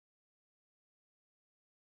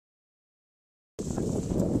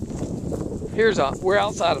we're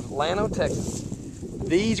outside of Lano, Texas.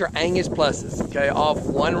 These are Angus pluses, okay, off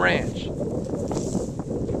one ranch.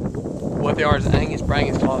 What they are is Angus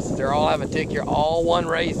Brangus crosses. They're all have a tick here, all one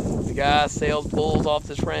raising. The guy sells bulls off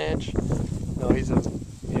this ranch. No, he's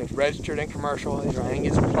registered and commercial. These are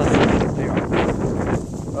Angus pluses. They are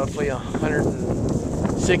roughly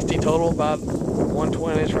 160 total, about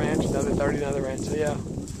 120 this ranch, another 30 another ranch. So yeah,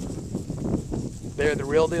 they're the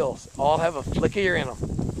real deals. All have a flick of ear in them.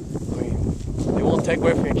 I mean, they won't take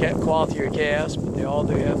away from your quality of your calves, but they all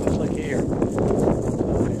do have a flick of ear.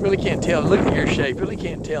 You really can't tell. Look at your shape. You really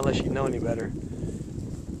can't tell unless you know any better.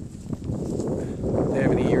 They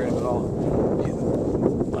have any ear in them at all.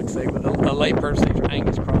 Like I say, with a layperson, these are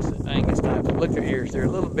Angus crosses, Angus types. Look at their ears. They're a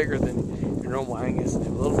little bigger than your normal Angus. They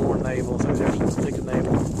have a little more navel, so there's some thicker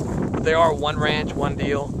navel. But they are one ranch, one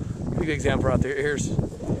deal. A good example right there. Here's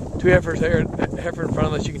two heifers there. Heifer in front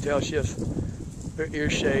of us, you can tell she has ear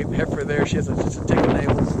shape. Heifer there, she has just a thicker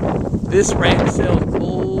navel. This ranch sells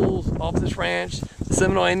bulls off this ranch. The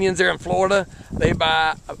Seminole Indians there in Florida, they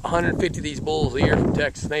buy 150 of these bulls a year from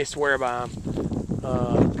Texas. They swear by them.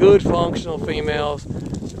 Good functional females,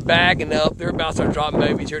 bagging up. They're about to start dropping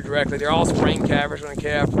babies here directly. They're all spring calvers when they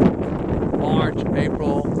calf March,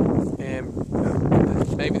 April, and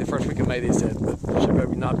maybe the first week of May, they said, but should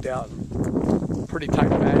be knocked out in pretty tight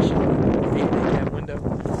fashion. 8-day calf window.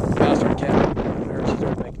 About to start calving. She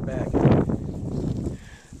started making back.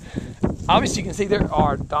 Obviously, you can see there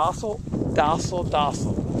are docile.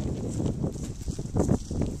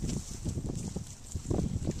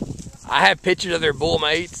 I have pictures of their bull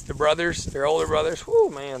mates, the brothers, their older brothers. Whoo,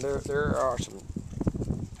 man, there are some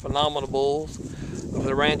phenomenal bulls of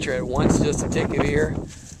the rancher at once, just a tick of ear.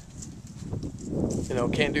 You know,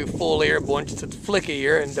 can't do full ear, but just a flick of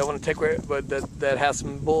ear, and don't want to take away, but that has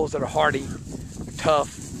some bulls that are hardy,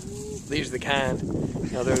 tough. These are the kind.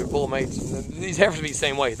 You know, they're the bull mates. These heifers be the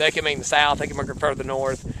same way. They can make in the south, they can make it further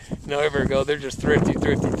north. You know, everywhere you go, they're just thrifty.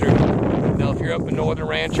 You know, if you're up in northern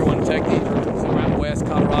ranch or want to take these around west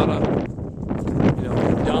Colorado, you know,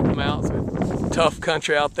 dump them out. So tough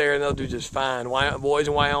country out there, and they'll do just fine. Boys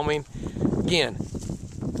in Wyoming, again,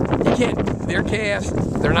 you can't. Their calves,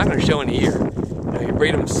 they're not going to show any ear. You know, you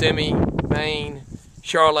breed them semi, Maine,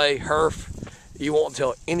 Charolais, Herf, you won't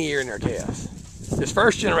tell any ear in their calves. This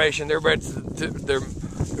first generation, they're bred to their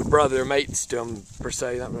brother, their mates to them per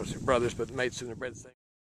se, not brothers, but mates to them, they're bred the same.